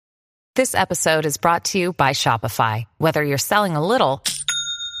This episode is brought to you by Shopify. Whether you're selling a little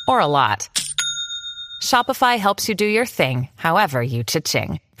or a lot, Shopify helps you do your thing, however you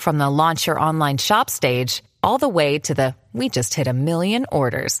cha-ching. From the launch your online shop stage, all the way to the we just hit 1 million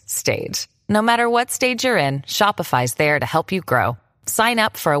orders stage. No matter what stage you're in, Shopify's there to help you grow. Sign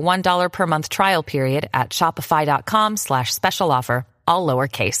up for a $1 per month trial period at shopify.com/special offer, all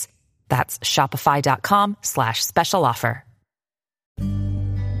lowercase. That's shopify.com/special offer.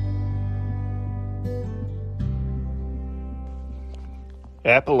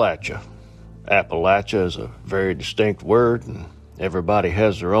 Appalachia. Appalachia is a very distinct word, and everybody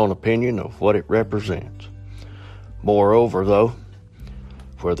has their own opinion of what it represents. Moreover, though,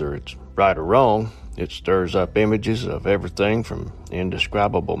 whether it's right or wrong, it stirs up images of everything from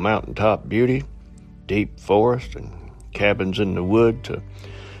indescribable mountaintop beauty, deep forest, and cabins in the wood to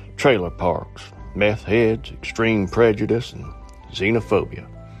trailer parks, meth heads, extreme prejudice, and xenophobia.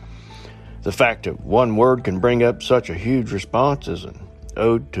 The fact that one word can bring up such a huge response is an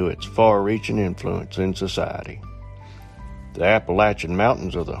ode to its far-reaching influence in society. The Appalachian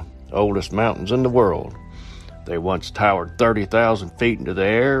Mountains are the oldest mountains in the world. They once towered 30,000 feet into the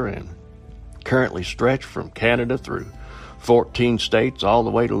air and currently stretch from Canada through 14 states all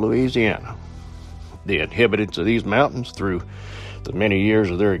the way to Louisiana. The inhabitants of these mountains, through the many years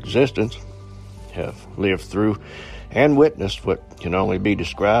of their existence, have lived through and witnessed what can only be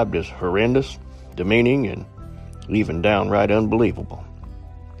described as horrendous, demeaning, and even downright unbelievable.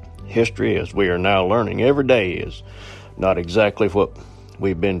 History, as we are now learning every day, is not exactly what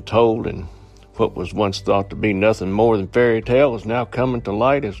we've been told, and what was once thought to be nothing more than fairy tale is now coming to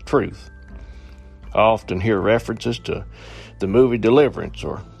light as truth. I often hear references to the movie Deliverance,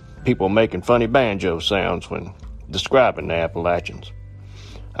 or people making funny banjo sounds when describing the Appalachians.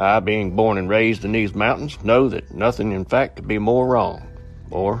 I, being born and raised in these mountains, know that nothing in fact could be more wrong,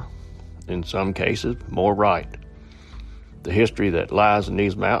 or, in some cases, more right. The history that lies in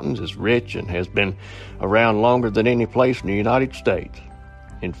these mountains is rich and has been around longer than any place in the United States.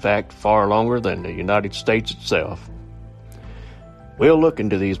 In fact, far longer than the United States itself. We'll look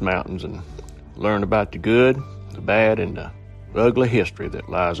into these mountains and learn about the good, the bad, and the ugly history that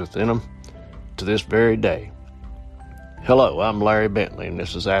lies within them to this very day. Hello, I'm Larry Bentley, and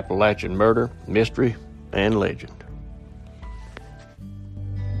this is Appalachian Murder, Mystery, and Legend.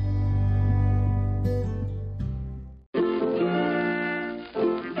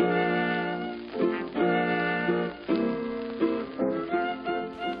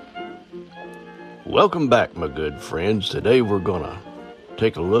 Welcome back, my good friends. Today we're going to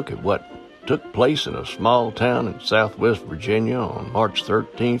take a look at what took place in a small town in southwest Virginia on March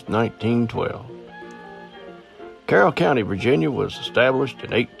 13th, 1912. Carroll County, Virginia was established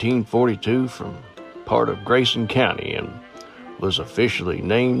in 1842 from part of Grayson County and was officially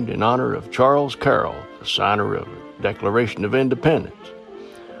named in honor of Charles Carroll, the signer of the Declaration of Independence.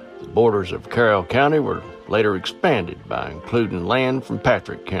 The borders of Carroll County were later expanded by including land from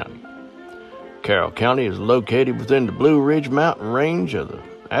Patrick County. Carroll County is located within the Blue Ridge mountain range of the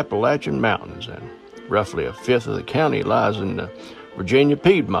Appalachian Mountains, and roughly a fifth of the county lies in the Virginia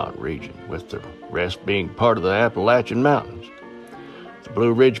Piedmont region, with the rest being part of the Appalachian Mountains. The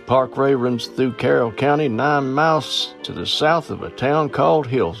Blue Ridge Parkway runs through Carroll County 9 miles to the south of a town called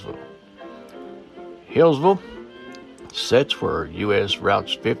Hillsville. Hillsville sits where U.S.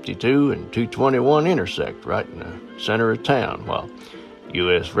 Routes 52 and 221 intersect right in the center of town, while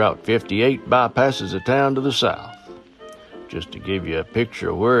U.S. Route 58 bypasses the town to the south. Just to give you a picture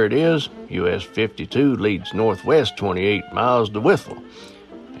of where it is, U.S. 52 leads northwest 28 miles to Wytheville,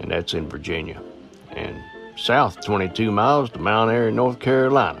 and that's in Virginia, and south 22 miles to Mount Airy, North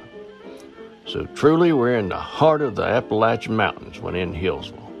Carolina. So truly we're in the heart of the Appalachian Mountains when in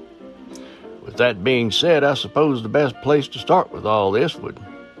Hillsville. With that being said, I suppose the best place to start with all this would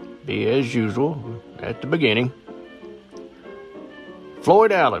be, as usual, at the beginning.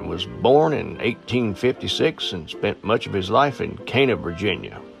 Floyd Allen was born in 1856 and spent much of his life in Cana,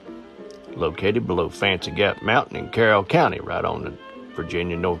 Virginia, located below Fancy Gap Mountain in Carroll County, right on the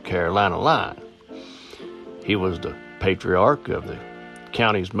Virginia-North Carolina line. He was the patriarch of the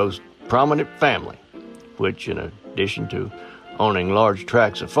county's most prominent family, which, in addition to owning large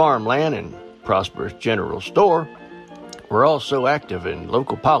tracts of farmland and prosperous general store, were also active in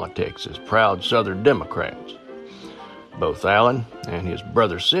local politics as proud Southern Democrats. Both Allen and his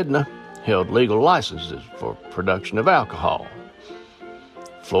brother Sidney held legal licenses for production of alcohol.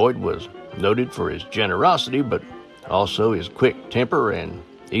 Floyd was noted for his generosity, but also his quick temper and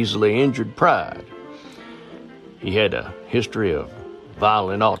easily injured pride. He had a history of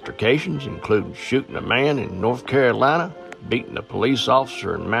violent altercations, including shooting a man in North Carolina beating a police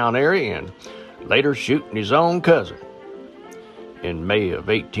officer in Mount Airy and later shooting his own cousin. In May of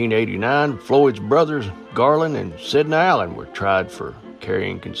 1889, Floyd's brothers Garland and Sidney Allen were tried for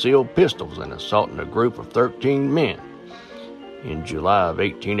carrying concealed pistols and assaulting a group of 13 men. In July of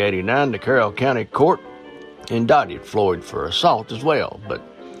 1889, the Carroll County Court indicted Floyd for assault as well, but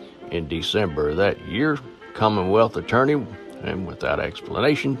in December of that year, Commonwealth attorney, and without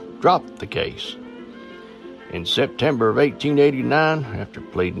explanation, dropped the case. In September of 1889, after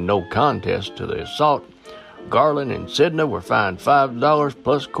pleading no contest to the assault, Garland and Sidney were fined $5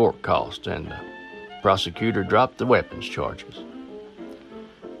 plus court costs, and the prosecutor dropped the weapons charges.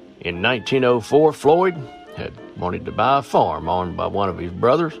 In 1904, Floyd had wanted to buy a farm owned by one of his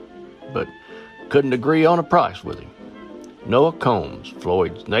brothers, but couldn't agree on a price with him. Noah Combs,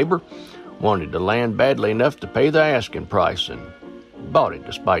 Floyd's neighbor, wanted the land badly enough to pay the asking price and bought it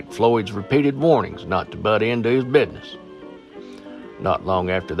despite Floyd's repeated warnings not to butt into his business. Not long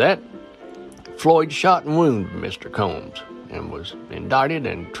after that, Floyd shot and wounded Mr. Combs and was indicted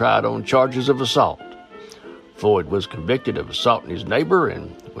and tried on charges of assault. Floyd was convicted of assaulting his neighbor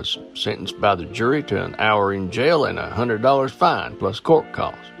and was sentenced by the jury to an hour in jail and a $100 fine plus court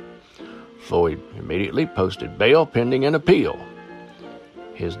costs. Floyd immediately posted bail pending an appeal.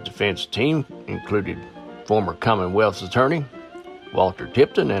 His defense team included former Commonwealth's attorney Walter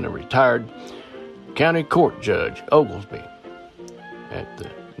Tipton and a retired county court judge, Oglesby. At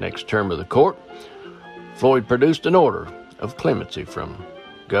the next term of the court, Floyd produced an order of clemency from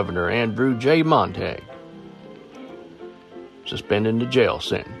Governor Andrew J. Montague, suspending the jail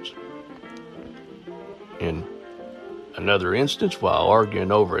sentence. In another instance, while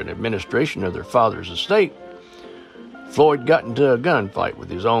arguing over an administration of their father's estate, Floyd got into a gunfight with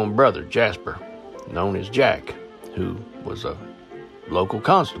his own brother, Jasper, known as Jack, who was a local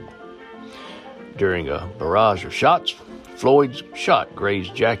constable. During a barrage of shots, Floyd's shot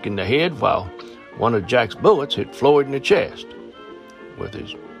grazed Jack in the head, while one of Jack's bullets hit Floyd in the chest. With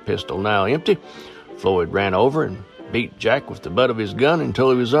his pistol now empty, Floyd ran over and beat Jack with the butt of his gun until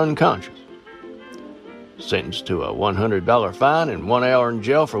he was unconscious. Sentenced to a $100 fine and 1 hour in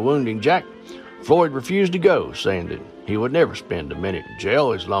jail for wounding Jack, Floyd refused to go, saying that he would never spend a minute in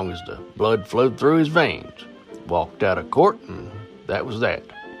jail as long as the blood flowed through his veins. Walked out of court, and that was that.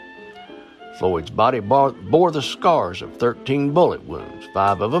 Floyd's body bore the scars of 13 bullet wounds,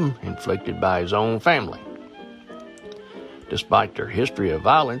 5 of them inflicted by his own family. Despite their history of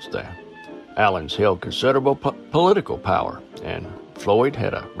violence, the Allens held considerable political power, and Floyd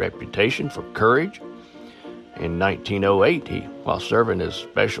had a reputation for courage. In 1908, while serving as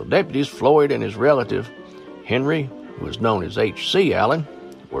special deputies, Floyd and his relative, Henry, who was known as H.C. Allen,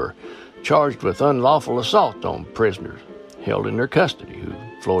 were charged with unlawful assault on prisoners held in their custody who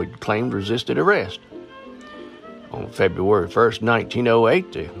Floyd claimed resisted arrest. On February 1st,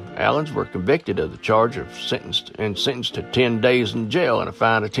 1908, the Allens were convicted of the charge of sentenced to 10 days in jail and a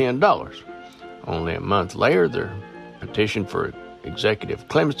fine of $10. Only a month later, their petition for executive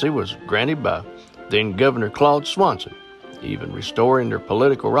clemency was granted by then Governor Claude Swanson, even restoring their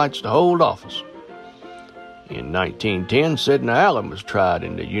political rights to hold office. In 1910, Sidney Allen was tried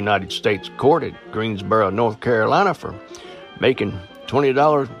in the United States Court at Greensboro, North Carolina, for making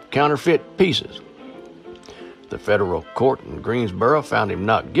 $20 counterfeit pieces. The federal court in Greensboro found him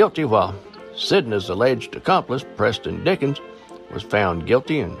not guilty, while Sidney's alleged accomplice, Preston Dickens, was found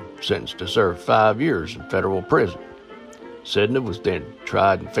guilty and sentenced to serve 5 years in federal prison. Sidney was then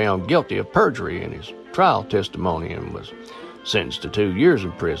tried and found guilty of perjury in his trial testimony and was sentenced to 2 years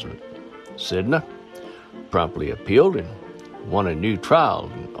imprisonment. Sidney promptly appealed and won a new trial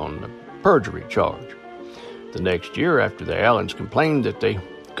on the perjury charge. The next year, after the Allens complained that they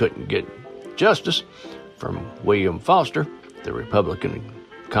couldn't get justice from William Foster, the Republican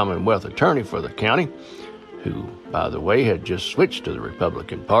Commonwealth attorney for the county, who, by the way, had just switched to the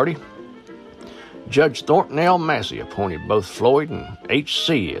Republican Party, Judge Thornton L. Massey appointed both Floyd and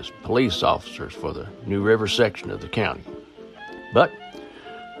H.C. as police officers for the New River section of the county. But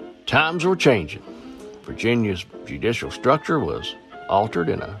times were changing. Virginia's judicial structure was altered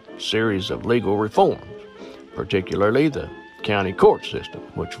in a series of legal reforms, particularly the county court system,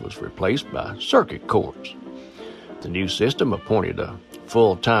 which was replaced by circuit courts. The new system appointed a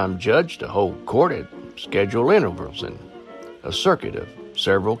full-time judge to hold court at scheduled intervals in a circuit of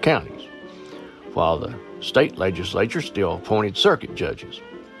several counties, while the state legislature still appointed circuit judges.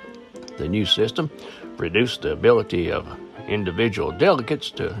 The new system reduced the ability of individual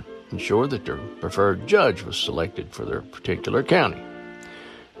delegates to ensure that their preferred judge was selected for their particular county.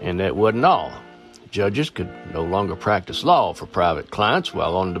 And that wasn't all. Judges could no longer practice law for private clients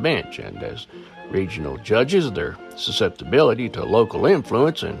while on the bench, and as Regional judges, their susceptibility to local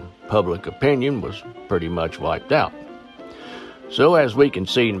influence and public opinion was pretty much wiped out. So as we can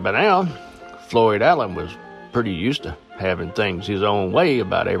see by now, Floyd Allen was pretty used to having things his own way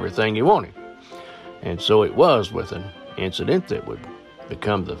about everything he wanted. And so it was with an incident that would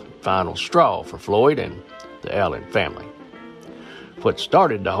become the final straw for Floyd and the Allen family. What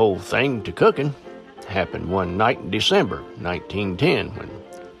started the whole thing to cooking happened one night in December 1910 when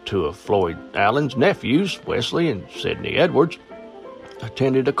two of Floyd Allen's nephews, Wesley and Sidney Edwards,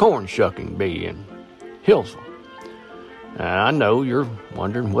 attended a corn shucking bee in Hillsville. Now, I know you're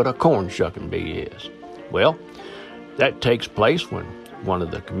wondering what a corn shucking bee is. Well, that takes place when one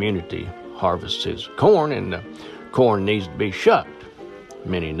of the community harvests his corn and the corn needs to be shucked.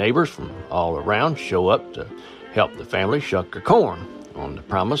 Many neighbors from all around show up to help the family shuck their corn on the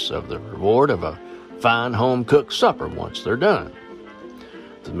promise of the reward of a fine home-cooked supper once they're done.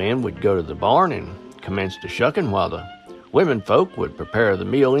 The men would go to the barn and commence the shucking while the women folk would prepare the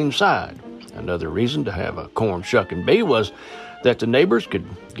meal inside. Another reason to have a corn shucking bee was that the neighbors could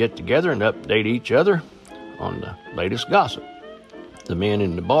get together and update each other on the latest gossip. The men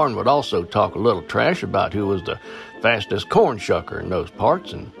in the barn would also talk a little trash about who was the fastest corn shucker in those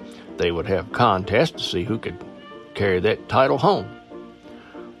parts, and they would have contests to see who could carry that title home.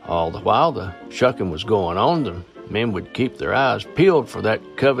 All the while the shucking was going on, the men would keep their eyes peeled for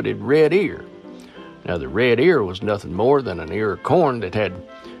that coveted red ear. Now, the red ear was nothing more than an ear of corn that had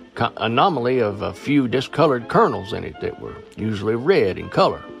anomaly of a few discolored kernels in it that were usually red in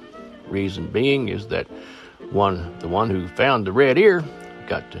color. Reason being is that the one who found the red ear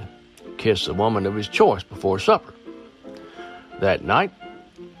got to kiss the woman of his choice before supper. That night,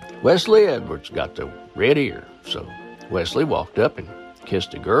 Wesley Edwards got the red ear, so Wesley walked up and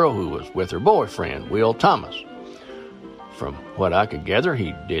kissed a girl who was with her boyfriend, Will Thomas. From what I could gather,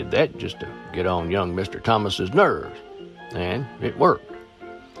 he did that just to get on young Mr. Thomas's nerves, and it worked.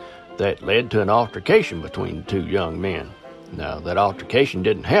 That led to an altercation between the two young men. Now, that altercation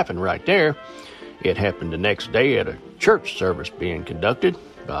didn't happen right there. It happened the next day at a church service being conducted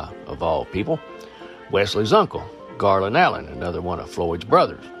by, of all people, Wesley's uncle, Garland Allen, another one of Floyd's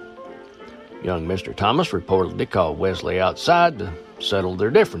brothers. Young Mr. Thomas reportedly called Wesley outside to settle their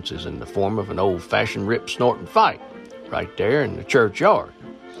differences in the form of an old-fashioned rip-snorting fight right there in the churchyard.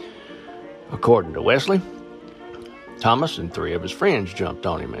 According to Wesley, Thomas and three of his friends jumped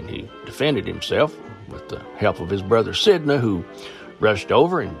on him, and he defended himself with the help of his brother Sidney, who rushed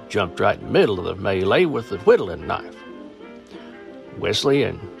over and jumped right in the middle of the melee with the whittling knife. Wesley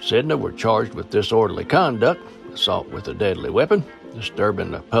and Sidney were charged with disorderly conduct, assault with a deadly weapon,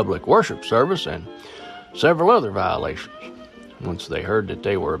 disturbing the public worship service, and several other violations. Once they heard that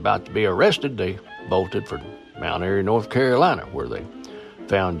they were about to be arrested, they bolted for Mount Airy, North Carolina, where they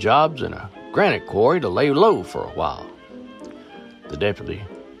found jobs in a granite quarry to lay low for a while. The deputy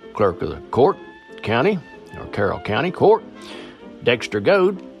clerk of the Carroll County Court, Dexter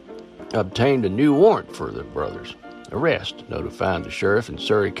Goad, obtained a new warrant for the brothers' arrest, notifying the sheriff in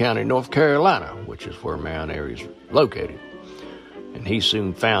Surry County, North Carolina, which is where Mount Airy is located. And he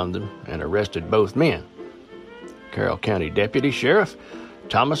soon found them and arrested both men. Carroll County Deputy Sheriff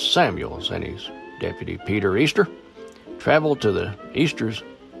Thomas Samuels and his deputy Peter Easter traveled to the Easter's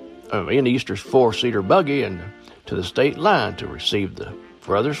four-seater buggy and to the state line to receive the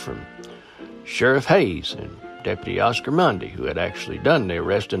brothers from Sheriff Hayes and Deputy Oscar Mundy, who had actually done the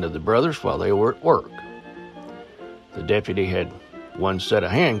arresting of the brothers while they were at work. The deputy had one set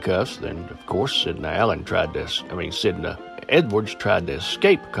of handcuffs, then, of course, Sidney Edwards tried to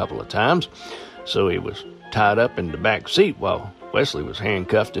escape a couple of times, so he was tied up in the back seat while Wesley was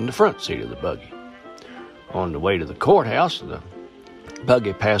handcuffed in the front seat of the buggy. On the way to the courthouse, the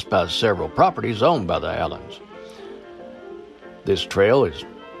buggy passed by several properties owned by the Allens. This trail is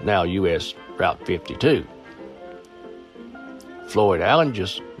now U.S. Route 52. Floyd Allen,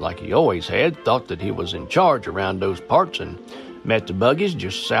 just like he always had, thought that he was in charge around those parts and met the buggies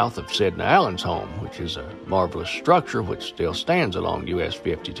just south of Sidney Allen's home, which is a marvelous structure which still stands along U.S.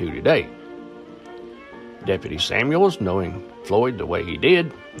 52 today. Deputy Samuels, knowing Floyd the way he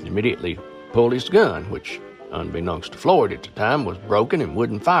did, immediately pulled his gun, which, unbeknownst to Floyd at the time, was broken and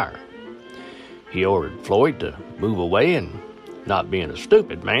wouldn't fire. He ordered Floyd to move away, and not being a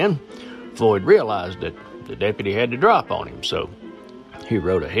stupid man, Floyd realized that the deputy had to drop on him, so he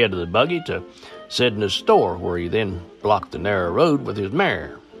rode ahead of the buggy to Sidney's store, where he then blocked the narrow road with his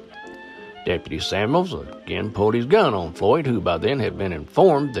mare. Deputy Samuels again pulled his gun on Floyd, who by then had been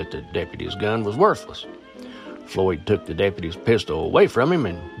informed that the deputy's gun was worthless. Floyd took the deputy's pistol away from him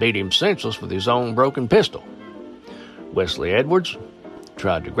and beat him senseless with his own broken pistol. Wesley Edwards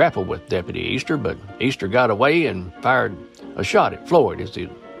tried to grapple with Deputy Easter, but Easter got away and fired a shot at Floyd as he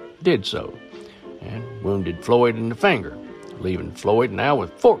did so, and wounded Floyd in the finger, leaving Floyd now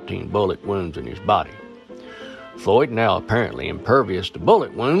with 14 bullet wounds in his body. Floyd, now apparently impervious to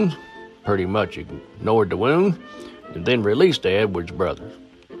bullet wounds, pretty much ignored the wound and then released the Edwards brothers.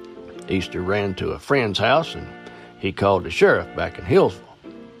 Easter ran to a friend's house and he called the sheriff back in Hillsville.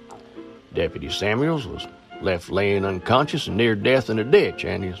 Deputy Samuels was left laying unconscious and near death in a ditch,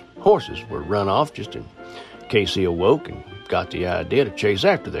 and his horses were run off just in case he awoke and got the idea to chase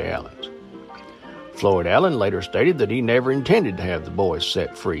after the Allens. Floyd Allen later stated that he never intended to have the boys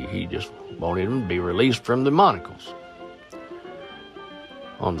set free. He just wanted them to be released from the monocles.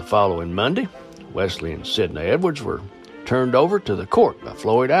 On the following Monday, Wesley and Sidney Edwards were turned over to the court by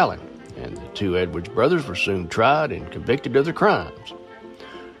Floyd Allen, and the two Edwards brothers were soon tried and convicted of their crimes.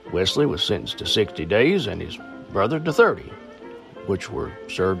 Wesley was sentenced to 60 days and his brother to 30, which were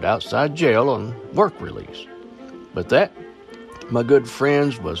served outside jail on work release. But that, my good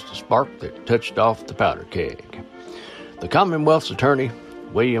friends, was the spark that touched off the powder keg. The Commonwealth's attorney,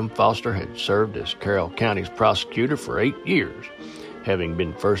 William Foster, had served as Carroll County's prosecutor for 8 years, having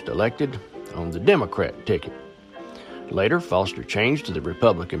been first elected on the Democrat ticket. Later, Foster changed to the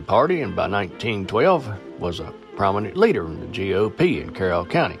Republican Party and by 1912 was a prominent leader in the GOP in Carroll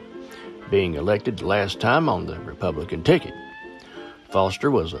County, being elected the last time on the Republican ticket.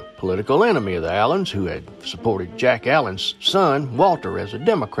 Foster was a political enemy of the Allens, who had supported Jack Allen's son, Walter, as a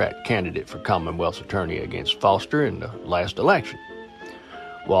Democrat candidate for Commonwealth's attorney against Foster in the last election.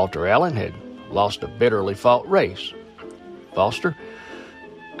 Walter Allen had lost a bitterly fought race. Foster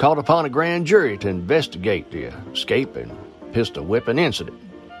called upon a grand jury to investigate the escape and pistol whipping incident.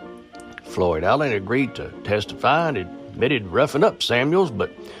 Floyd Allen agreed to testify and admitted roughing up Samuels,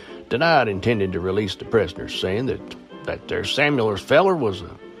 but denied intending to release the prisoners, saying that their Samuels feller was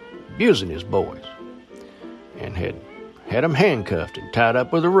abusing his boys and had them handcuffed and tied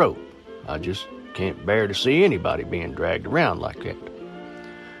up with a rope. I just can't bear to see anybody being dragged around like that.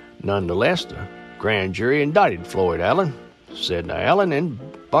 Nonetheless, the grand jury indicted Floyd Allen, Sidney Allen, and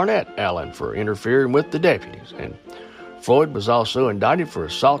Barnett Allen for interfering with the deputies, and Floyd was also indicted for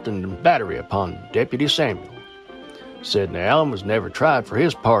assault and battery upon Deputy Samuels. Sidney Allen was never tried for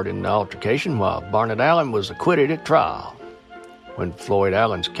his part in the altercation, while Barnett Allen was acquitted at trial. When Floyd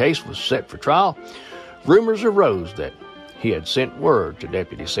Allen's case was set for trial, rumors arose that he had sent word to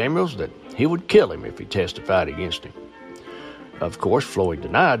Deputy Samuels that he would kill him if he testified against him. Of course, Floyd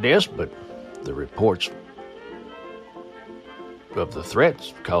denied this, but the reports of the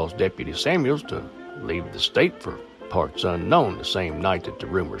threats caused Deputy Samuels to leave the state for parts unknown the same night that the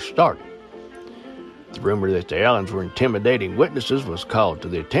rumors started. The rumor that the Allens were intimidating witnesses was called to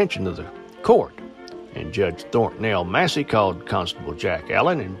the attention of the court, and Judge Thornton L. Massey called Constable Jack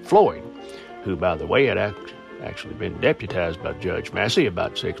Allen and Floyd, who, by the way, had actually been deputized by Judge Massey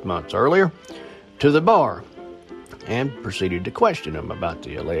about 6 months earlier, to the bar, and proceeded to question them about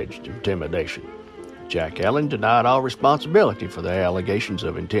the alleged intimidation. Jack Allen denied all responsibility for the allegations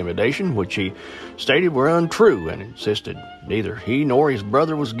of intimidation, which he stated were untrue, and insisted neither he nor his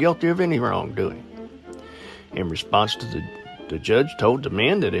brother was guilty of any wrongdoing. In response to the judge told the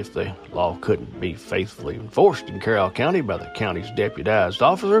men that if the law couldn't be faithfully enforced in Carroll County by the county's deputized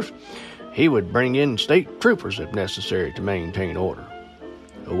officers, he would bring in state troopers if necessary to maintain order.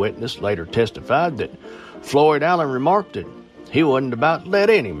 A witness later testified that Floyd Allen remarked that he wasn't about to let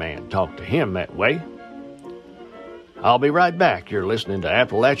any man talk to him that way. I'll be right back. You're listening to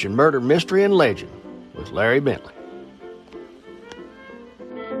Appalachian Murder, Mystery, and Legend with Larry Bentley.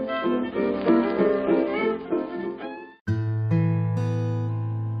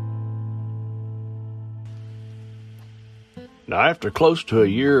 Now, after close to a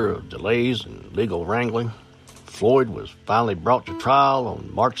year of delays and legal wrangling, Floyd was finally brought to trial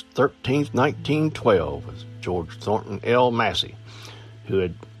on March 13, 1912, as George Thornton L. Massey, who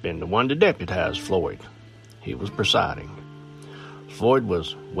had been the one to deputize Floyd. He was presiding. Floyd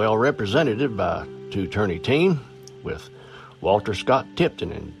was well represented by a two-attorney team with Walter Scott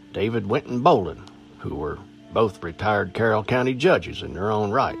Tipton and David Winton Bolden, who were both retired Carroll County judges in their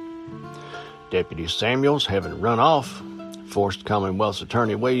own right. Deputy Samuels, having run off, forced Commonwealth's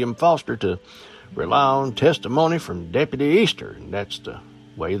attorney William Foster to rely on testimony from Deputy Easter, and that's the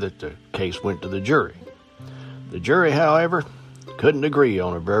way that the case went to the jury. The jury, however, couldn't agree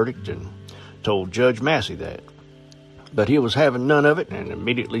on a verdict and told Judge Massey that. But he was having none of it and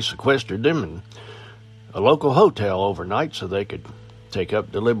immediately sequestered them in a local hotel overnight so they could take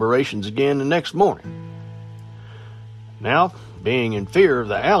up deliberations again the next morning. Now, being in fear of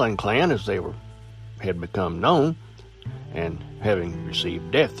the Allen clan as they had become known, and having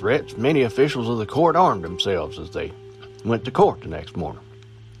received death threats, many officials of the court armed themselves as they went to court the next morning.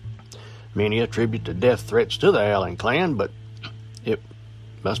 Many attribute the death threats to the Allen clan, but it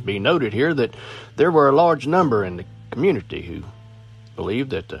must be noted here that there were a large number in the community who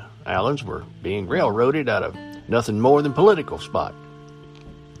believed that the Allens were being railroaded out of nothing more than political spite.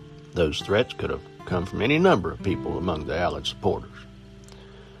 Those threats could have come from any number of people among the Allen supporters.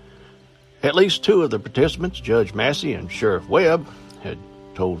 At least two of the participants, Judge Massey and Sheriff Webb, had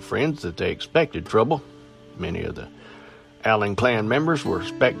told friends that they expected trouble. Many of the Allen clan members were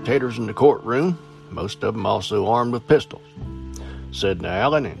spectators in the courtroom, most of them also armed with pistols. Sidney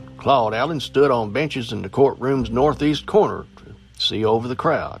Allen and Claude Allen stood on benches in the courtroom's northeast corner to see over the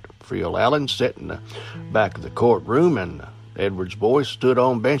crowd. Friel Allen sat in the back of the courtroom, and the Edwards boys stood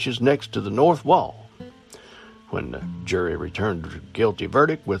on benches next to the north wall. When the jury returned a guilty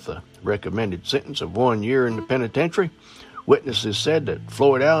verdict with a recommended sentence of 1 year in the penitentiary, witnesses said that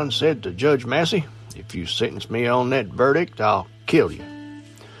Floyd Allen said to Judge Massey, "If you sentence me on that verdict, I'll kill you."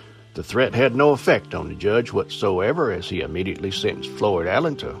 The threat had no effect on the judge whatsoever, as he immediately sentenced Floyd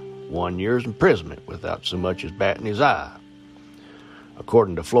Allen to 1 year's imprisonment without so much as batting his eye.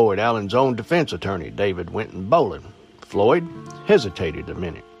 According to Floyd Allen's own defense attorney, David Winton Bolin, Floyd hesitated a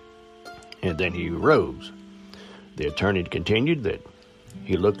minute, and then he rose. The attorney continued that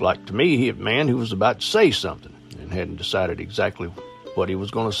he looked like to me a man who was about to say something and hadn't decided exactly what he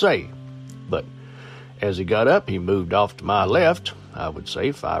was going to say. But as he got up, he moved off to my left, I would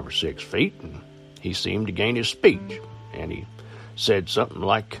say 5 or 6 feet, and he seemed to gain his speech. And he said something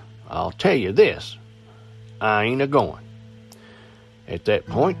like, "I'll tell you this, I ain't a-going." At that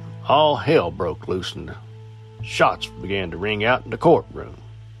point, all hell broke loose and the shots began to ring out in the courtroom.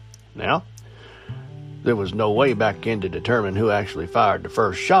 Now, there was no way back in to determine who actually fired the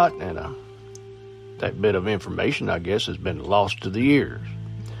first shot, and that bit of information, I guess, has been lost to the years.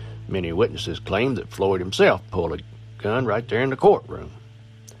 Many witnesses claim that Floyd himself pulled a gun right there in the courtroom.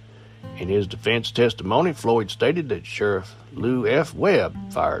 In his defense testimony, Floyd stated that Sheriff Lew F. Webb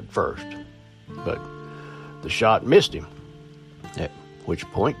fired first, but the shot missed him, at which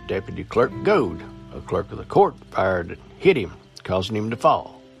point Deputy Clerk Goad, a clerk of the court, fired and hit him, causing him to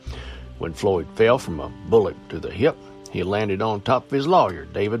fall. When Floyd fell from a bullet to the hip, he landed on top of his lawyer,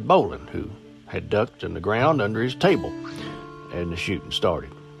 David Bolin, who had ducked in the ground under his table, and the shooting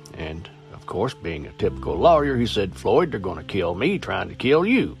started. And, of course, being a typical lawyer, he said, "Floyd, they're going to kill me trying to kill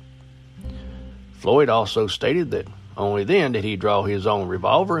you." Floyd also stated that only then did he draw his own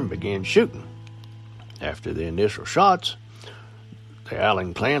revolver and begin shooting. After the initial shots, the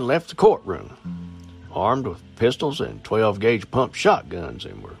Allen clan left the courtroom, armed with pistols and 12-gauge pump shotguns,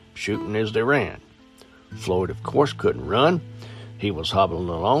 and were shooting as they ran. Floyd, of course, couldn't run. He was hobbling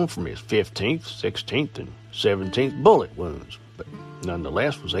along from his 15th, 16th, and 17th bullet wounds, but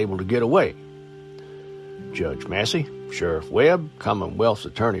nonetheless was able to get away. Judge Massey, Sheriff Webb, Commonwealth's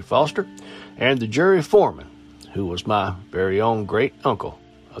Attorney Foster, and the jury foreman, who was my very own great-uncle,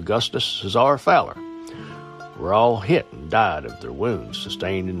 Augustus Cesar Fowler, were all hit and died of their wounds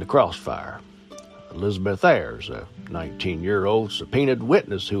sustained in the crossfire. Elizabeth Ayers, a 19-year-old subpoenaed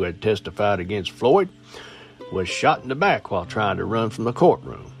witness who had testified against Floyd, was shot in the back while trying to run from the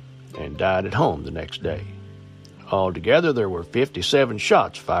courtroom and died at home the next day. Altogether, there were 57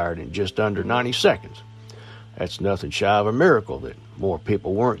 shots fired in just under 90 seconds. That's nothing shy of a miracle that more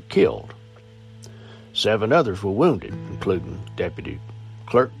people weren't killed. 7 others were wounded, including Deputy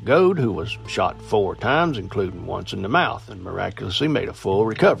Clerk Goad, who was shot 4 times, including once in the mouth, and miraculously made a full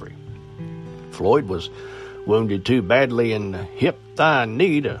recovery. Floyd was wounded too badly in the hip, thigh, and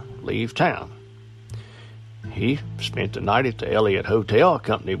knee to leave town. He spent the night at the Elliott Hotel,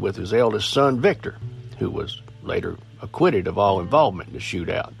 accompanied with his eldest son, Victor, who was later acquitted of all involvement in the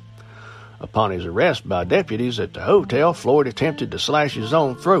shootout. Upon his arrest by deputies at the hotel, Floyd attempted to slash his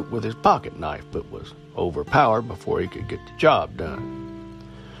own throat with his pocket knife, but was overpowered before he could get the job done.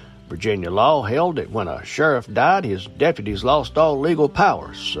 Virginia law held that when a sheriff died, his deputies lost all legal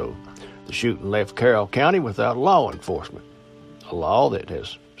powers, so the shooting left Carroll County without law enforcement, a law that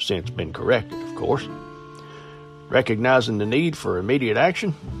has since been corrected, of course. Recognizing the need for immediate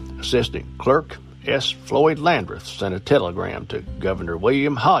action, Assistant Clerk S. Floyd Landreth sent a telegram to Governor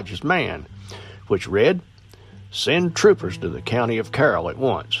William Hodges Mann, which read, "Send troopers to the county of Carroll at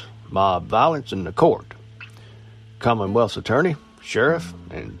once. Mob violence in the court. Commonwealth's attorney, sheriff,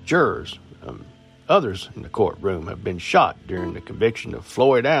 and jurors, others in the courtroom have been shot during the conviction of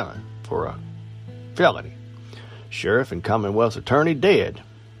Floyd Allen for a felony. Sheriff and Commonwealth attorney dead.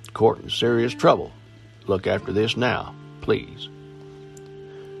 Court in serious trouble. Look after this now, please."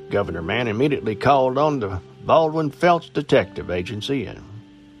 Governor Mann immediately called on the Baldwin Felts Detective Agency and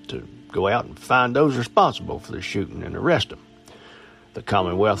to go out and find those responsible for the shooting and arrest them. The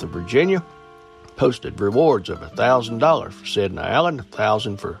Commonwealth of Virginia posted rewards of $1,000 for Sidney Allen,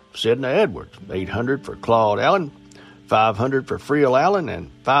 $1,000 for Sidney Edwards, $800 for Claude Allen, $500 for Friel Allen,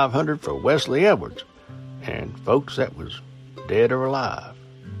 and $500 for Wesley Edwards. And folks, that was dead or alive.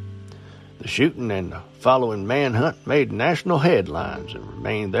 The shooting and the following manhunt made national headlines and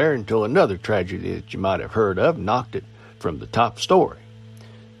remained there until another tragedy that you might have heard of knocked it from the top story.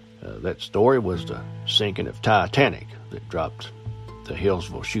 That story was the sinking of Titanic that dropped the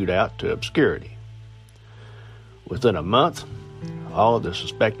Hillsville shootout to obscurity. Within a month, all of the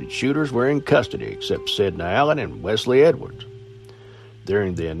suspected shooters were in custody except Sidney Allen and Wesley Edwards.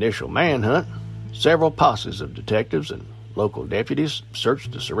 During the initial manhunt, several posses of detectives and local deputies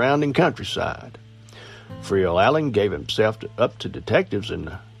searched the surrounding countryside. Friel Allen gave himself up to detectives in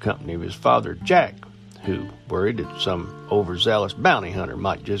the company of his father, Jack, who worried that some overzealous bounty hunter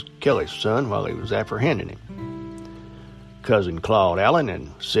might just kill his son while he was apprehending him. Cousin Claude Allen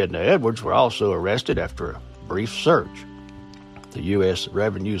and Sidney Edwards were also arrested after a brief search. The U.S.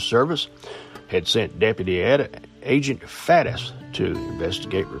 Revenue Service had sent Deputy Agent Faddis to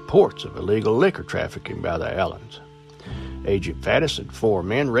investigate reports of illegal liquor trafficking by the Allens. Agent Faddis and 4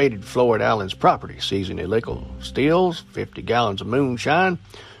 men raided Floyd Allen's property, seizing illegal stills, 50 gallons of moonshine.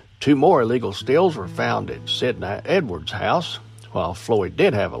 2 more illegal stills were found at Sidney Edwards' house. While Floyd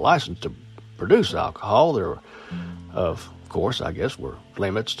did have a license to produce alcohol, there were, of course, were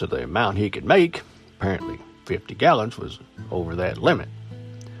limits to the amount he could make. Apparently, 50 gallons was over that limit.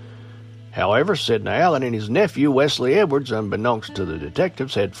 However, Sidney Allen and his nephew, Wesley Edwards, unbeknownst to the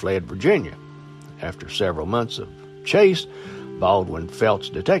detectives, had fled Virginia. After several months of chase, Baldwin Felts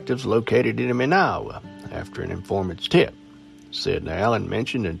detectives located him in Iowa after an informant's tip. Sidney Allen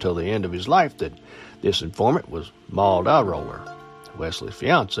mentioned until the end of his life that this informant was Maud Eyeroller, Wesley's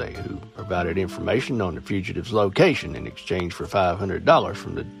fiancée, who provided information on the fugitive's location in exchange for $500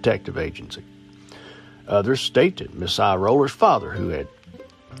 from the detective agency. Others state that Miss Eyeroller's father, who had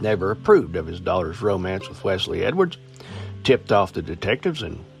never approved of his daughter's romance with Wesley Edwards, tipped off the detectives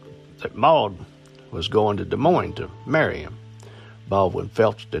and that Maud was going to Des Moines to marry him. Baldwin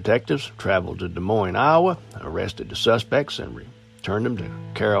Felts detectives traveled to Des Moines, Iowa, arrested the suspects, and returned them to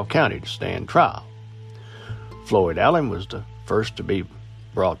Carroll County to stand trial. Floyd Allen was the first to be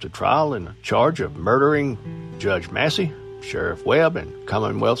brought to trial in a charge of murdering Judge Massey, Sheriff Webb, and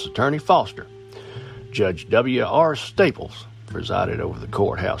Commonwealth's Attorney Foster. Judge W.R. Staples presided over the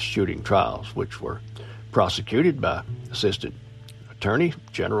courthouse shooting trials, which were prosecuted by Assistant Attorney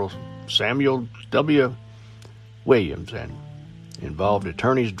General Samuel W. Williams and involved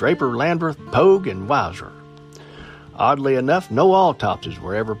attorneys Draper, Landreth, Pogue, and Weiser. Oddly enough, no autopsies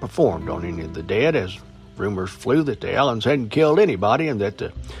were ever performed on any of the dead, as rumors flew that the Allens hadn't killed anybody and that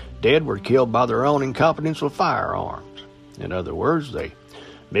the dead were killed by their own incompetence with firearms. In other words, they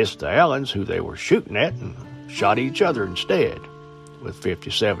missed the Allens who they were shooting at and shot each other instead. With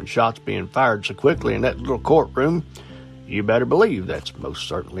 57 shots being fired so quickly in that little courtroom, you better believe that's most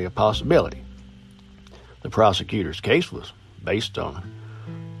certainly a possibility. The prosecutor's case was based on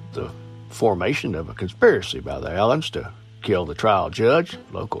the formation of a conspiracy by the Allens to kill the trial judge,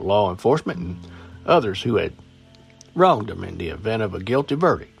 local law enforcement, and others who had wronged them in the event of a guilty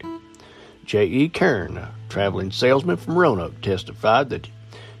verdict. J.E. Kern, a traveling salesman from Roanoke, testified that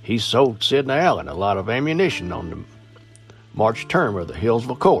he sold Sidney Allen a lot of ammunition on the March term of the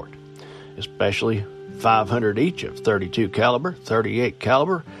Hillsville court, especially 500 each of .32 caliber, .38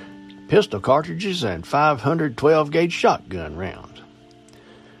 caliber pistol cartridges, and 500 12-gauge shotgun rounds.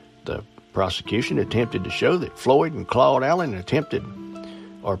 The prosecution attempted to show that Floyd and Claude Allen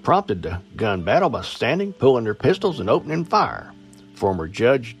prompted the gun battle by standing, pulling their pistols, and opening fire. Former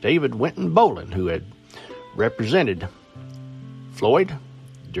Judge David Winton Bolin, who had represented Floyd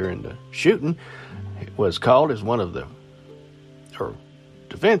during the shooting, was called as one of the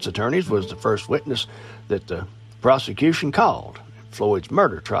defense attorneys, was the first witness that the prosecution called in Floyd's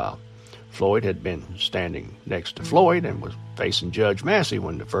murder trial. Floyd had been standing next to Floyd and was facing Judge Massey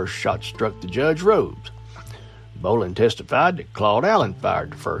when the first shot struck the judge's robes. Bolin testified that Claude Allen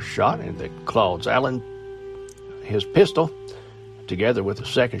fired the first shot and that his pistol, together with the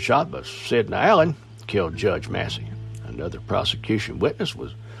second shot by Sidney Allen, killed Judge Massey. Another prosecution witness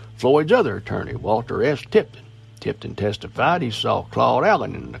was Floyd's other attorney, Walter S. Tipton. Tipton testified he saw Claude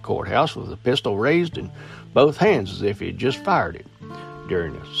Allen in the courthouse with a pistol raised in both hands as if he had just fired it.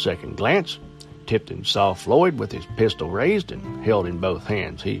 During a second glance, Tipton saw Floyd with his pistol raised and held in both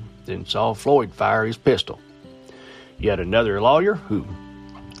hands. He then saw Floyd fire his pistol. Yet another lawyer who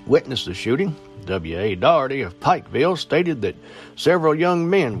witnessed the shooting, W.A. Doherty of Pikeville stated that several young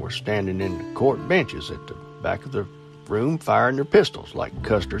men were standing in the court benches at the back of the room firing their pistols like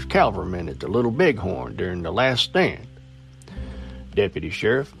Custer's cavalrymen at the Little Bighorn during the last stand. Deputy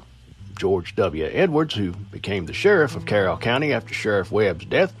Sheriff George W. Edwards, who became the sheriff of Carroll County after Sheriff Webb's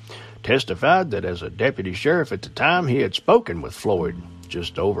death, testified that as a deputy sheriff at the time, he had spoken with Floyd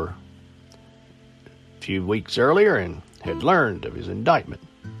just over a few weeks earlier and had learned of his indictment.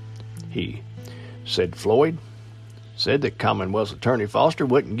 He said Floyd said that Commonwealth's Attorney Foster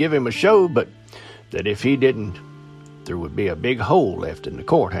wouldn't give him a show, but that if he didn't, there would be a big hole left in the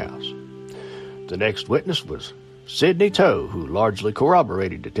courthouse. The next witness was Sidney Toe, who largely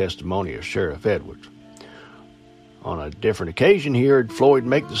corroborated the testimony of Sheriff Edwards. On a different occasion, he heard Floyd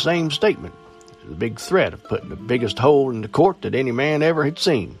make the same statement, the big threat of putting the biggest hole in the court that any man ever had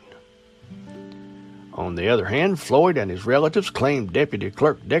seen. On the other hand, Floyd and his relatives claimed Deputy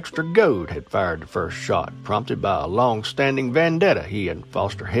Clerk Dexter Goad had fired the first shot, prompted by a long-standing vendetta he and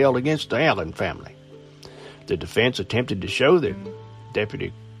Foster held against the Allen family. The defense attempted to show that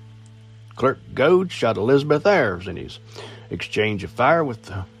Deputy Clerk Goad shot Elizabeth Ayers in his exchange of fire with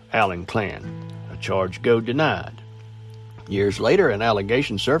the Allen clan, a charge Goad denied. Years later, an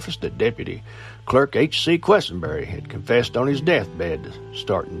allegation surfaced that Deputy Clerk H.C. Quessenberry had confessed on his deathbed to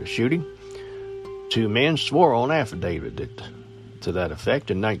starting the shooting. Two men swore on affidavit to that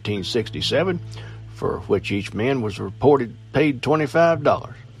effect in 1967, for which each man was reported paid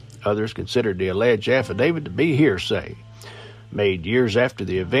 $25. Others considered the alleged affidavit to be hearsay, made years after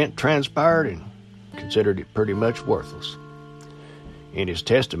the event transpired, and considered it pretty much worthless. In his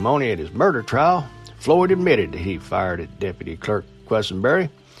testimony at his murder trial, Floyd admitted that he fired at Deputy Clerk Quessenberry,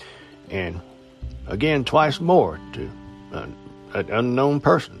 and again twice more to unknown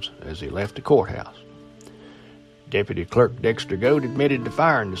persons as he left the courthouse. Deputy Clerk Dexter Goad admitted to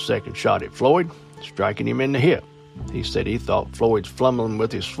firing the second shot at Floyd, striking him in the hip. He said he thought Floyd's fumbling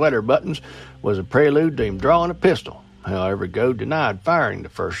with his sweater buttons was a prelude to him drawing a pistol. However, Goad denied firing the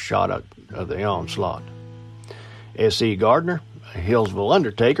first shot of the onslaught. S.E. Gardner, a Hillsville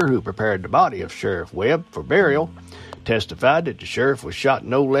undertaker who prepared the body of Sheriff Webb for burial, testified that the sheriff was shot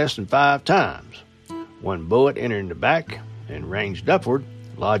no less than 5 times. One bullet entered the back and ranged upward,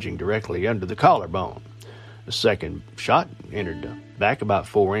 lodging directly under the collarbone. The second shot entered the back about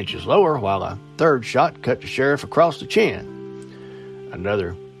 4 inches lower, while a third shot cut the sheriff across the chin.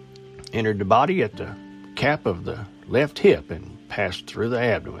 Another entered the body at the cap of the left hip and passed through the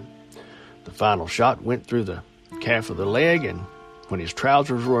abdomen. The final shot went through the calf of the leg, and when his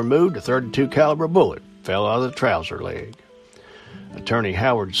trousers were removed, a .32 caliber bullet fell out of the trouser leg. Attorney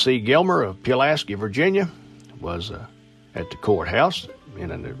Howard C. Gilmer of Pulaski, Virginia, was at the courthouse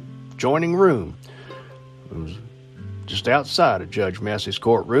in an adjoining room. It was just outside of Judge Massey's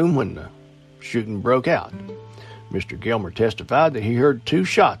courtroom when the shooting broke out. Mr. Gilmer testified that he heard 2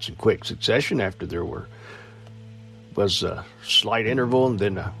 shots in quick succession after there was a slight interval and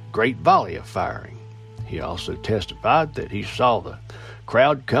then a great volley of firing. He also testified that he saw the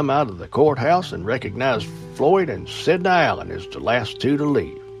crowd come out of the courthouse and recognized Floyd and Sidney Allen as the last 2 to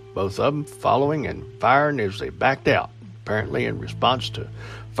leave, both of them following and firing as they backed out, apparently in response to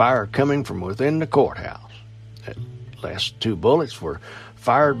fire coming from within the courthouse. The last 2 bullets were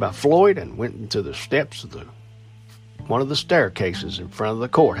fired by Floyd and went into the steps of one of the staircases in front of the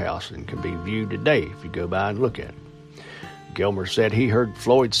courthouse and can be viewed today if you go by and look at it. Gilmer said he heard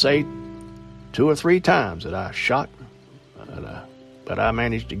Floyd say 2 or 3 times that I shot, but I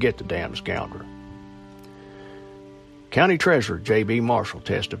managed to get the damn scoundrel. County Treasurer J.B. Marshall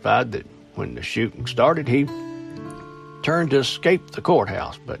testified that when the shooting started, he turned to escape the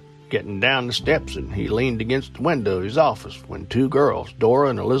courthouse, but getting down the steps, and he leaned against the window of his office when 2 girls, Dora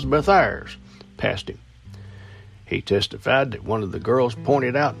and Elizabeth Ayers, passed him. He testified that one of the girls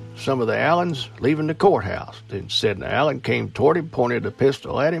pointed out some of the Allens leaving the courthouse. Then Sidney Allen came toward him, pointed a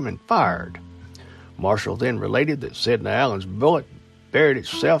pistol at him, and fired. Marshall then related that Sidney Allen's bullet buried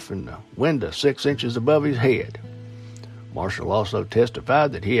itself in the window 6 inches above his head. Marshall also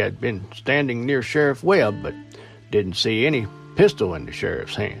testified that he had been standing near Sheriff Webb, but didn't see any pistol in the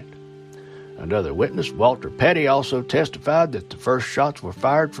sheriff's hand. Another witness, Walter Petty, also testified that the first shots were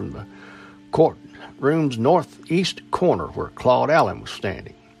fired from the courtroom's northeast corner where Claude Allen was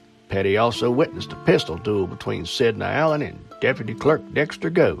standing. Petty also witnessed a pistol duel between Sidney Allen and Deputy Clerk Dexter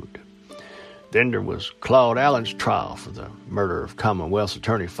Goad. Then there was Claude Allen's trial for the murder of Commonwealth's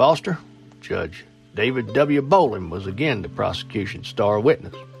Attorney Foster. Judge David W. Bowling was again the prosecution's star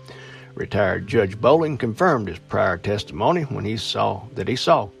witness. Retired Judge Bowling confirmed his prior testimony when he saw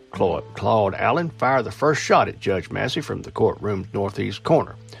Claude Allen fire the first shot at Judge Massey from the courtroom's northeast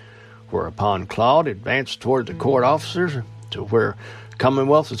corner, whereupon Claude advanced toward the court officers to where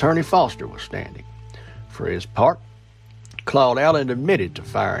Commonwealth Attorney Foster was standing. For his part, Claude Allen admitted to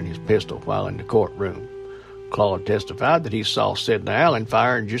firing his pistol while in the courtroom. Claude testified that he saw Sidney Allen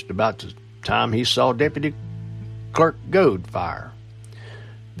firing just about the time he saw Deputy Clerk Goad fire.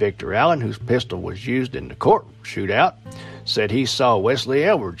 Victor Allen, whose pistol was used in the court shootout, said he saw Wesley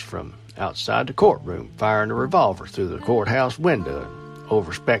Edwards from outside the courtroom firing a revolver through the courthouse window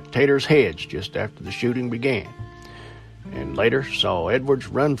over spectators' heads just after the shooting began, and later saw Edwards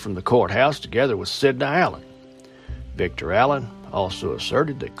run from the courthouse together with Sidney Allen. Victor Allen also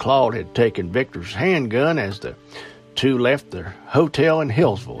asserted that Claude had taken Victor's handgun as the two left their hotel in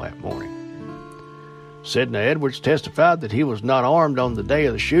Hillsville that morning. Sidney Edwards testified that he was not armed on the day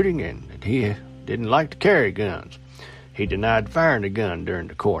of the shooting and that he didn't like to carry guns. He denied firing a gun during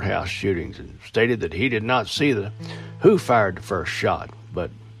the courthouse shootings and stated that he did not see who fired the first shot, but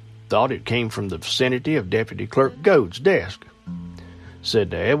thought it came from the vicinity of Deputy Clerk Goad's desk.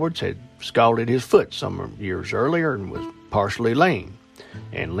 Sidney Edwards had scalded his foot some years earlier and was partially lame,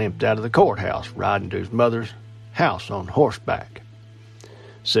 and limped out of the courthouse riding to his mother's house on horseback.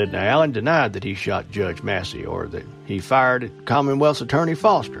 Sidney Allen denied that he shot Judge Massey or that he fired at Commonwealth's Attorney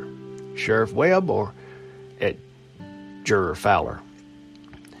Foster, Sheriff Webb, or at Juror Fowler.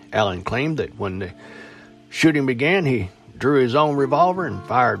 Allen claimed that when the shooting began, he drew his own revolver and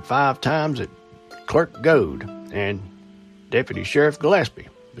fired 5 times at Clerk Goad and Deputy Sheriff Gillespie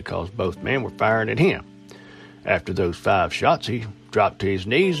because both men were firing at him. After those 5 shots, he dropped to his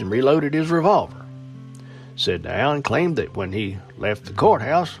knees and reloaded his revolver. Sidney Allen claimed that when he left the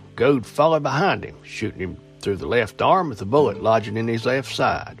courthouse, Goad followed behind him, shooting him through the left arm with a bullet lodging in his left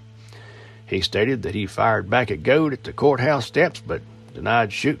side. He stated that he fired back at Goad at the courthouse steps, but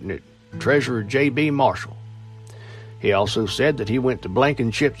denied shooting at Treasurer J.B. Marshall. He also said that he went to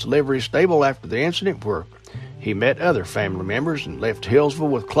Blankenship's livery stable after the incident, where he met other family members and left Hillsville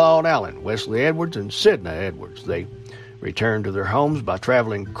with Claude Allen, Wesley Edwards, and Sidney Edwards. They returned to their homes by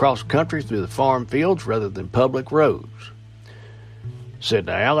traveling cross-country through the farm fields rather than public roads.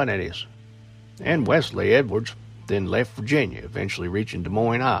 Sidney Allen and Wesley Edwards then left Virginia, eventually reaching Des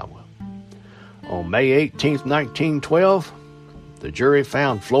Moines, Iowa. On May 18, 1912, the jury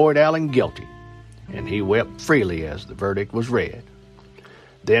found Floyd Allen guilty, and he wept freely as the verdict was read.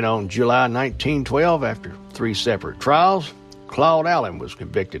 Then on July 1912, after 3 separate trials, Claude Allen was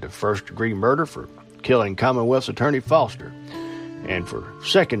convicted of first-degree murder for killing Commonwealth's Attorney Foster, and for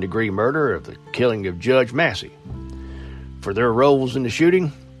second-degree murder of the killing of Judge Massey. For their roles in the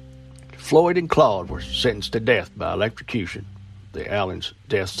shooting, Floyd and Claude were sentenced to death by electrocution. The Allen's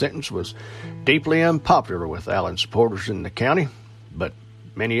death sentence was deeply unpopular with Allen supporters in the county, but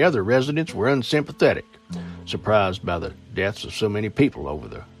many other residents were unsympathetic, surprised by the deaths of so many people over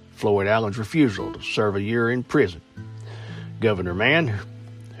the Floyd Allen's refusal to serve a year in prison. Governor Mann,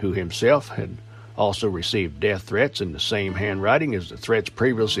 who himself had also received death threats in the same handwriting as the threats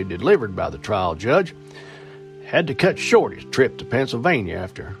previously delivered by the trial judge, had to cut short his trip to Pennsylvania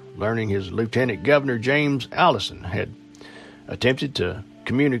after learning his Lieutenant Governor James Allison had attempted to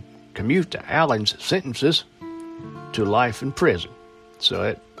commute to Allen's sentences to life in prison. So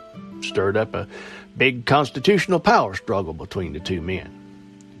it stirred up a big constitutional power struggle between the two men.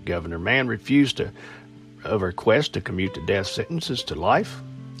 Governor Mann refused a request to commute the death sentences to life,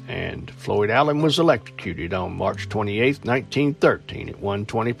 and Floyd Allen was electrocuted on March 28, 1913 at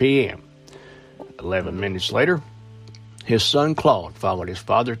 1:20 p.m. 11 minutes later, his son Claude followed his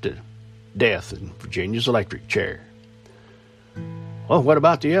father to death in Virginia's electric chair. Well, what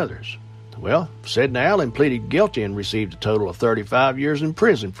about the others? Well, Sidney Allen pleaded guilty and received a total of 35 years in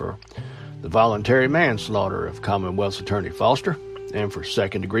prison for the voluntary manslaughter of Commonwealth's Attorney Foster and for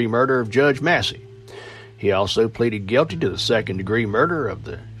second-degree murder of Judge Massey. He also pleaded guilty to the second-degree murder of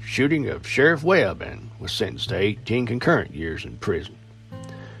the shooting of Sheriff Webb and was sentenced to 18 concurrent years in prison.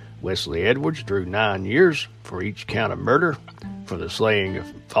 Wesley Edwards drew 9 years for each count of murder for the slaying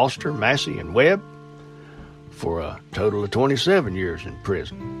of Foster, Massey, and Webb, for a total of 27 years in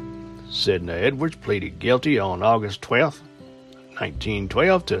prison. Sidney Edwards pleaded guilty on August 12,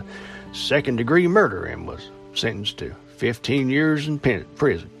 1912 to second-degree murder and was sentenced to 15 years in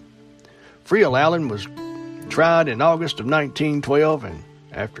prison. Friel Allen was tried in August of 1912 and,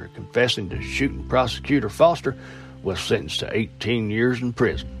 after confessing to shooting Prosecutor Foster, was sentenced to 18 years in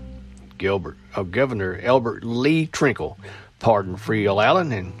prison. Governor Elbert Lee Trinkle pardoned Friel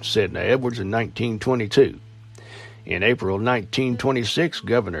Allen and Sidney Edwards in 1922. In April 1926,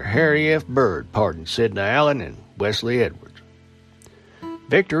 Governor Harry F. Byrd pardoned Sidney Allen and Wesley Edwards.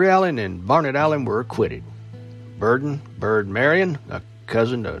 Victor Allen and Barnett Allen were acquitted. Bird Marion, a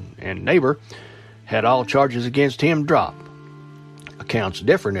cousin and neighbor, had all charges against him dropped. Accounts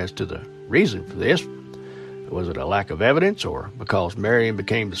differ as to the reason for this. Was it a lack of evidence, or because Marion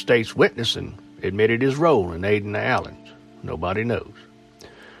became the state's witness and admitted his role in aiding the Allens? Nobody knows.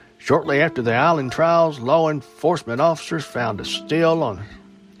 Shortly after the Allen trials, law enforcement officers found a still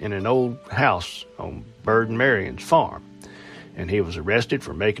in an old house on Bird and Marion's farm, and he was arrested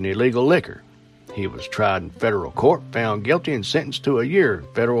for making illegal liquor. He was tried in federal court, found guilty, and sentenced to a year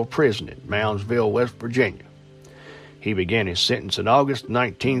in federal prison in Moundsville, West Virginia. He began his sentence in August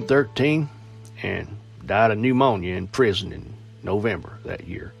 1913 and died of pneumonia in prison in November that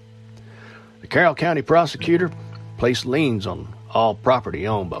year. The Carroll County prosecutor placed liens on all property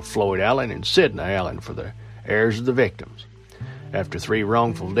owned by Floyd Allen and Sidney Allen for the heirs of the victims. After 3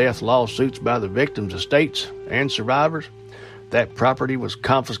 wrongful death lawsuits by the victims' estates and survivors, that property was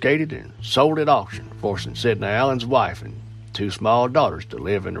confiscated and sold at auction, forcing Sidney Allen's wife and 2 small daughters to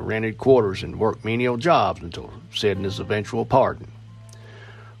live in the rented quarters and work menial jobs until Sidney's eventual pardon.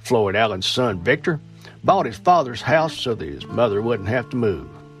 Floyd Allen's son, Victor, bought his father's house so that his mother wouldn't have to move.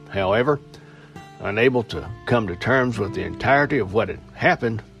 However, unable to come to terms with the entirety of what had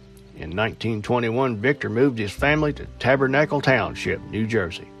happened, in 1921, Victor moved his family to Tabernacle Township, New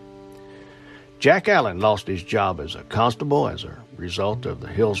Jersey. Jack Allen lost his job as a constable as a result of the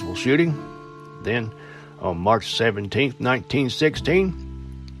Hillsville shooting. Then, on March 17,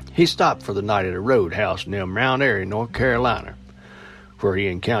 1916, he stopped for the night at a roadhouse near Mount Airy, North Carolina, where he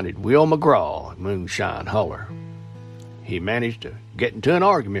encountered Will McGraw, a moonshine hauler. He managed to get into an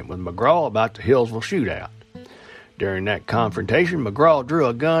argument with McGraw about the Hillsville shootout. During that confrontation, McGraw drew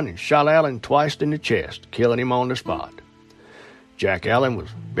a gun and shot Allen twice in the chest, killing him on the spot. Jack Allen was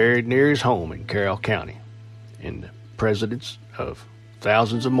buried near his home in Carroll County, in the presence of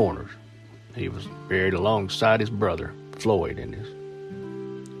thousands of mourners. He was buried alongside his brother, Floyd, and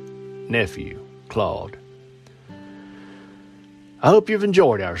his nephew, Claude. I hope you've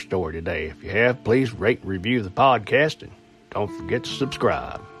enjoyed our story today. If you have, please rate and review the podcast, and don't forget to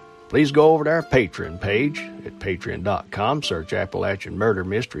subscribe. Please go over to our Patreon page at patreon.com, search Appalachian Murder,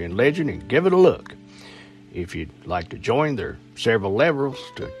 Mystery, and Legend, and give it a look. If you'd like to join, there are several levels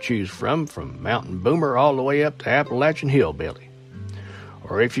to choose from Mountain Boomer all the way up to Appalachian Hillbilly.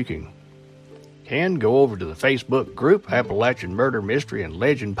 Or if you can go over to the Facebook group, Appalachian Murder, Mystery, and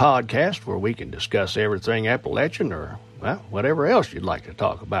Legend Podcast, where we can discuss everything Appalachian or, well, whatever else you'd like to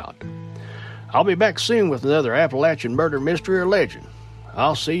talk about. I'll be back soon with another Appalachian Murder, Mystery, or Legend.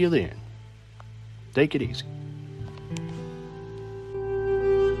 I'll see you then. Take it easy.